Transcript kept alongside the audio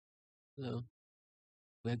Now,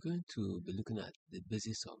 we're going to be looking at the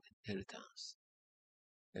basis of inheritance.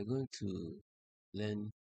 We're going to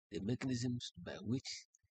learn the mechanisms by which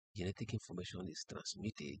genetic information is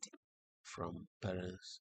transmitted from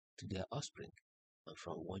parents to their offspring and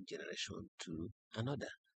from one generation to another.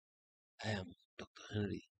 I am Dr.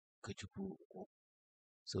 Henry Kochukwu.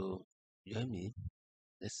 So join me.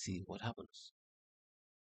 Let's see what happens.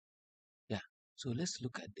 Yeah. So let's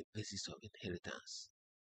look at the basis of inheritance.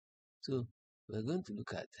 So we're going to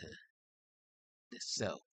look at the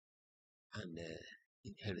cell and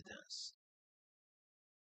inheritance.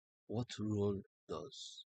 What role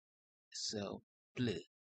does a cell play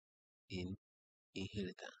in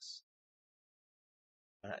inheritance?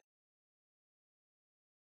 All right.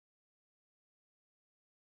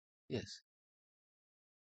 Yes.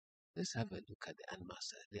 Let's have a look at the animal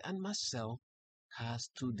cell. The animal cell has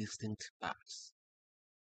two distinct parts,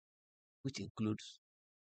 which includes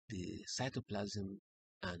the cytoplasm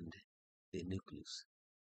and the nucleus.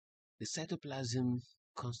 The cytoplasm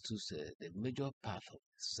constitutes the major part of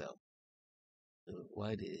the cell,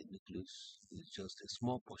 while the nucleus is just a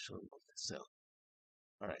small portion of the cell.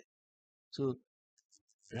 All right. So,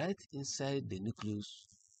 right inside the nucleus,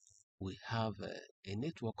 we have a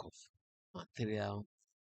network of material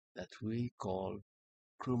that we call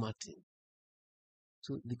chromatin.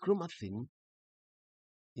 So, the chromatin,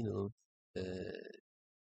 you know, uh,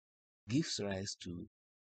 gives rise to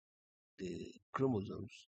the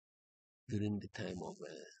chromosomes during the time of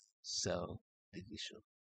cell division.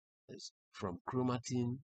 It's from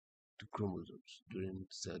chromatin to chromosomes during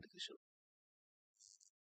cell division.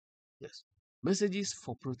 Yes. Messages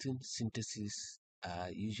for protein synthesis are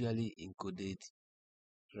usually encoded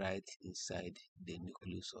right inside the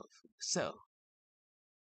nucleus of the cell.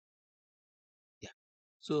 Yeah.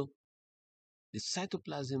 So the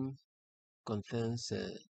cytoplasm contains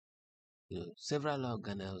several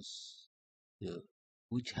organelles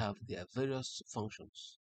which have their various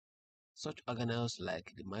functions. Such organelles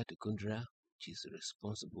like the mitochondria, which is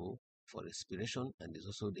responsible for respiration and is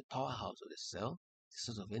also the powerhouse of the cell, the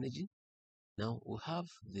source of energy. Now we have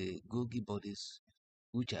the Golgi bodies,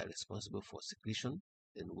 which are responsible for secretion.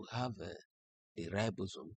 Then we have the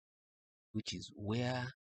ribosome, which is where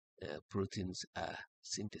proteins are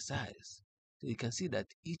synthesized. So you can see that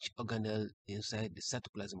each organelle inside the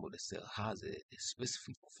cytoplasm of the cell has a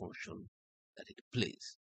specific function that it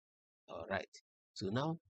plays. All right. So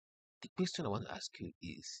now the question I want to ask you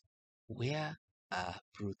is, where are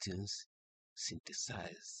proteins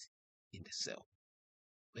synthesized in the cell?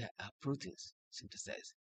 Where are proteins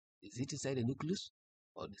synthesized? Is it inside the nucleus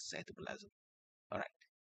or the cytoplasm? All right.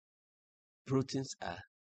 Proteins are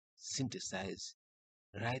synthesized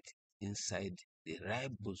right inside the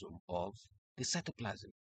ribosome of the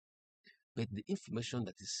cytoplasm. But the information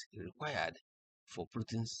that is required for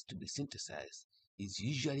proteins to be synthesized is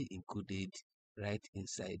usually encoded right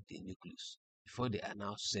inside the nucleus before they are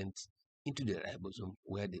now sent into the ribosome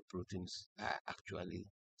where the proteins are actually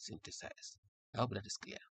synthesized. I hope that is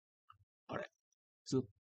clear. All right. So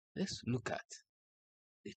let's look at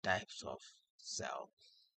the types of cell.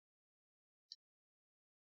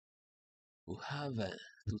 We have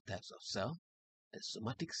two types of cell: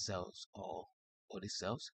 somatic cells or body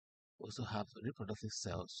cells. We also have reproductive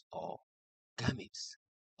cells or gametes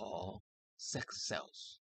or sex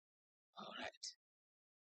cells. All right.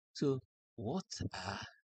 So, what are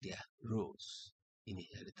their roles in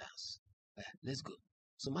inheritance? Let's go.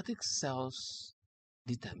 Somatic cells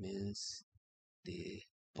determines the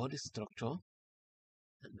body structure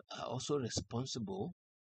and are also responsible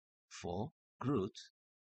for growth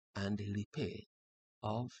and repair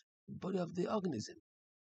of the body of the organism.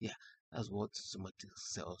 Yeah, that's what somatic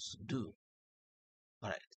cells do. All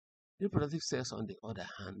right. Reproductive cells, on the other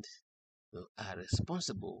hand, are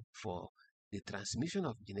responsible for the transmission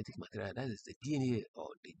of genetic material, that is the DNA or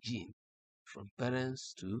the gene, from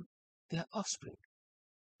parents to their offspring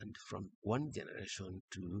and from one generation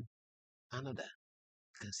to another.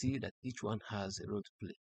 You can see that each one has a role to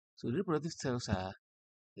play. So reproductive cells are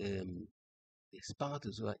the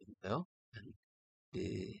spermatozoa in male and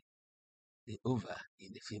the, the ova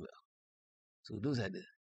in the female. So those are the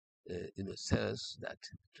cells that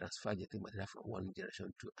transfer genetic material from one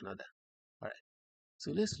generation to another. All right.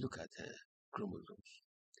 So let's look at chromosomes.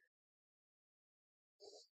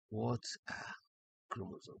 What are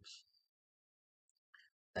chromosomes?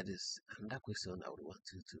 That is another question I would want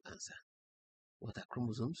you to answer. What are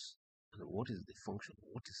chromosomes and what is the function?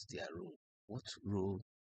 What is their role? What role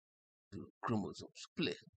do chromosomes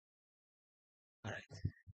play? All right.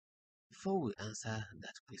 Before we answer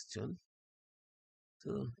that question,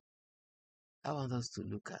 so I want us to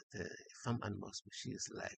look at farm animal species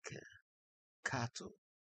like cattle.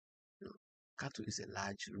 You know, cattle is a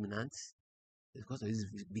large ruminant. Because of its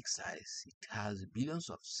big size, it has billions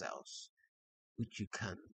of cells which you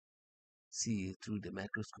can see through the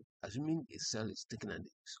microscope. Assuming a cell is taken and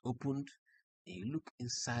it's opened, and you look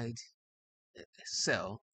inside a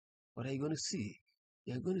cell, what are you going to see?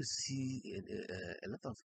 You're going to see a lot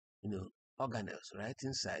of, organelles right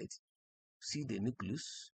inside. See the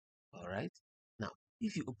nucleus, all right? Now,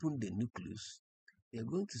 if you open the nucleus, you're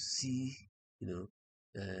going to see,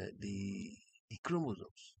 the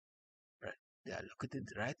chromosomes, right? They are located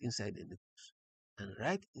right inside the nucleus. And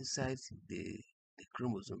right inside the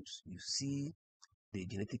chromosomes, you see the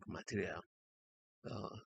genetic material,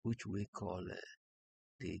 which we call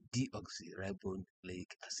the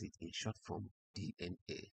deoxyribonucleic acid, in short form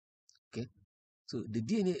DNA. Okay, so the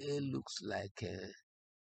DNA looks like a,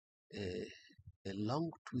 a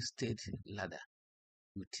long twisted ladder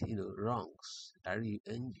with rungs,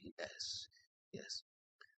 rungs. Yes.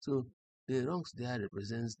 So the rungs there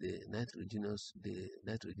represents the nitrogenous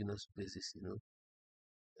basis.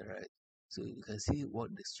 Right. So you can see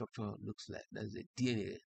what the structure looks like. That's the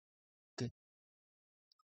DNA. Okay.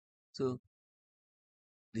 So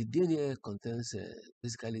the DNA contains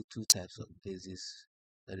basically two types of bases.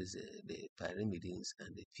 That is the pyrimidines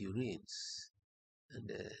and the purines.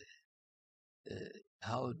 And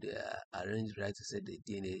how they are arranged, right, to say the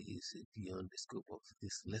DNA is beyond the scope of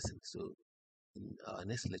this lesson. So in our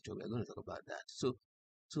next lecture, we are going to talk about that. So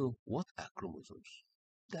what are chromosomes?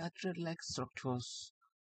 They are thread-like structures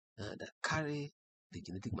that carry the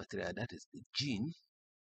genetic material, that is the gene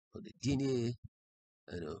or the DNA,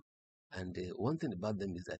 you know. And one thing about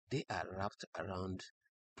them is that they are wrapped around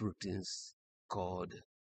proteins called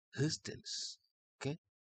histons. Okay,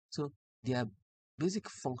 so their basic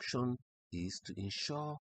function is to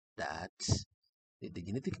ensure that the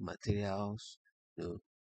genetic materials,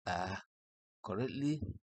 are correctly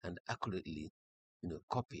and accurately,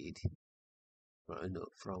 copied,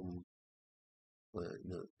 from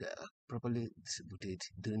they are properly distributed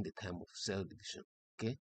during the time of cell division.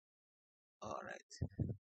 Okay, all right.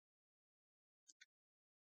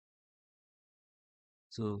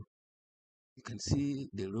 So you can see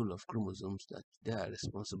the role of chromosomes, that they are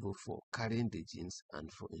responsible for carrying the genes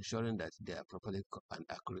and for ensuring that they are properly and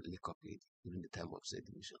accurately copied during the time of cell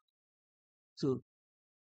division. So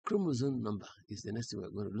chromosome number is the next thing we're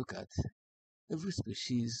going to look at. Every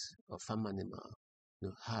species of farm animal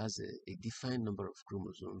has a defined number of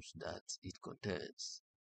chromosomes that it contains.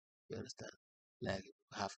 You understand? Like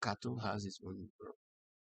have cattle has its own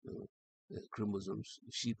you know, chromosomes.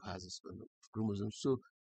 Sheep has its own chromosomes. So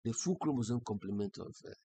the full chromosome complement of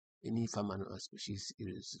any farm animal species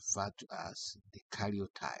is referred to as the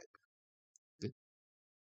karyotype. Okay?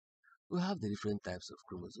 We have the different types of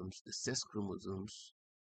chromosomes. The sex chromosomes,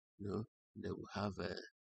 then we have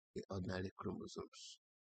the ordinary chromosomes.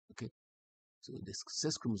 Okay, so the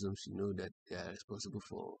sex chromosomes, that they are responsible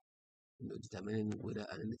for determining whether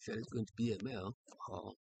an individual is going to be a male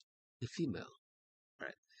or a female.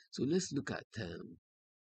 Right. So let's look at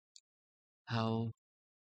how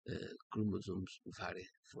chromosomes vary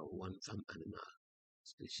from one farm animal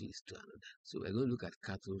species to another. So we're going to look at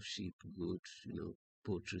cattle, sheep, goat,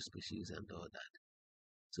 poultry species, and all that.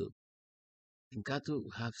 So in cattle,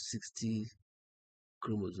 we have 60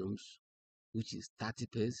 chromosomes, which is 30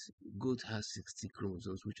 pairs. Goat has 60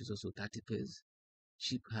 chromosomes, which is also 30 pairs.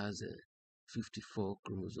 Sheep has 54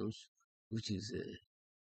 chromosomes, which is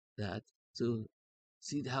that. So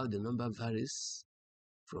see how the number varies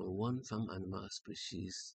from one farm animal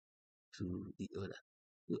species to the other.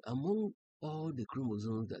 So among all the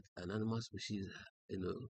chromosomes that an animal species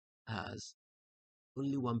has,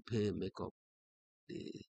 only one pair make up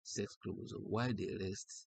the sex chromosome, while the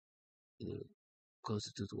rest you know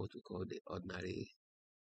constitute what we call the ordinary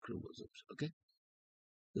chromosomes. Okay,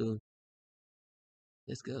 so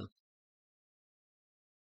let's go.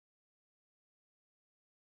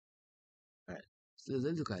 All right, so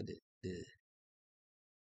let's look at the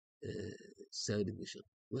cell division.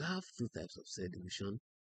 We have two types of cell division: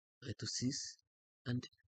 mitosis and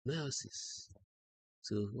meiosis.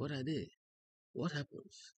 So what are they? What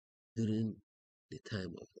happens during the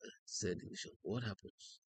time of cell division? What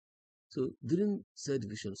happens? So during cell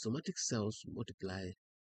division, somatic cells multiply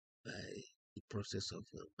by the process of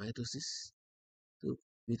mitosis. So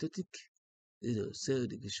mitotic cell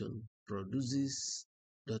division produces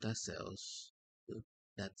daughter cells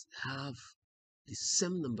that have the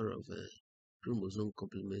same number of chromosome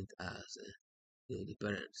complement as the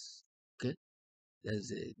parents. Okay,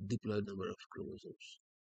 that's a diploid number of chromosomes.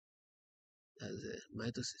 That's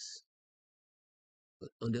mitosis. But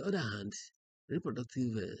on the other hand,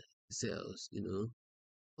 reproductive cells,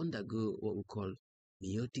 undergo what we call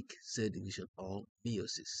meiotic cell division or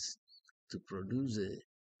meiosis to produce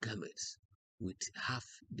gametes with half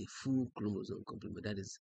the full chromosome complement. That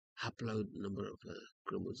is haploid number of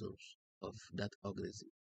chromosomes of that organism.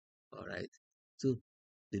 All right. So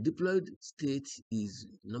the diploid state is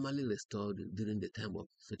normally restored during the time of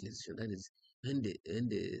fertilization. That is when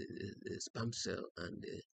the sperm cell and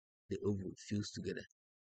the ovum fuse together.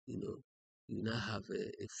 You now have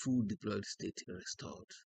a full diploid state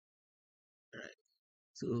restored. All right.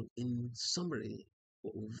 So in summary,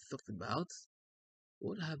 what we've talked about,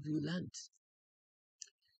 what have you learned?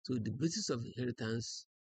 So the basis of inheritance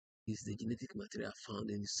is the genetic material found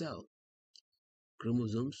in the cell.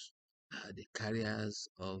 Chromosomes are the carriers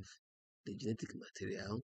of the genetic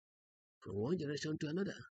material from one generation to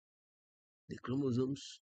another. The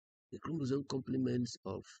chromosome complements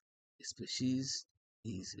of a species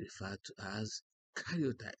is referred to as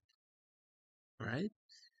karyotype. Right?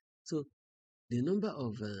 So the number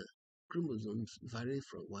of chromosomes vary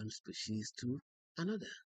from one species to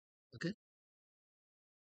another. Okay?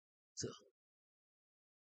 So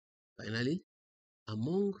finally,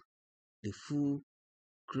 among the full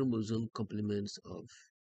chromosome complements of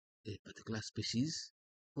a particular species,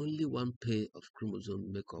 only one pair of chromosomes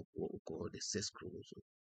make up what we call the sex chromosome,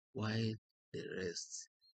 while the rest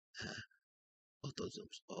are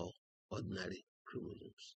autosomes or ordinary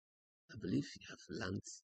chromosomes. I believe you have learned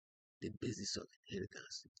the basis of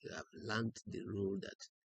inheritance. You have learned the role that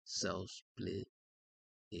cells play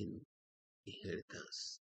in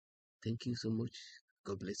inheritance. Thank you so much.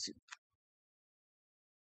 God bless you.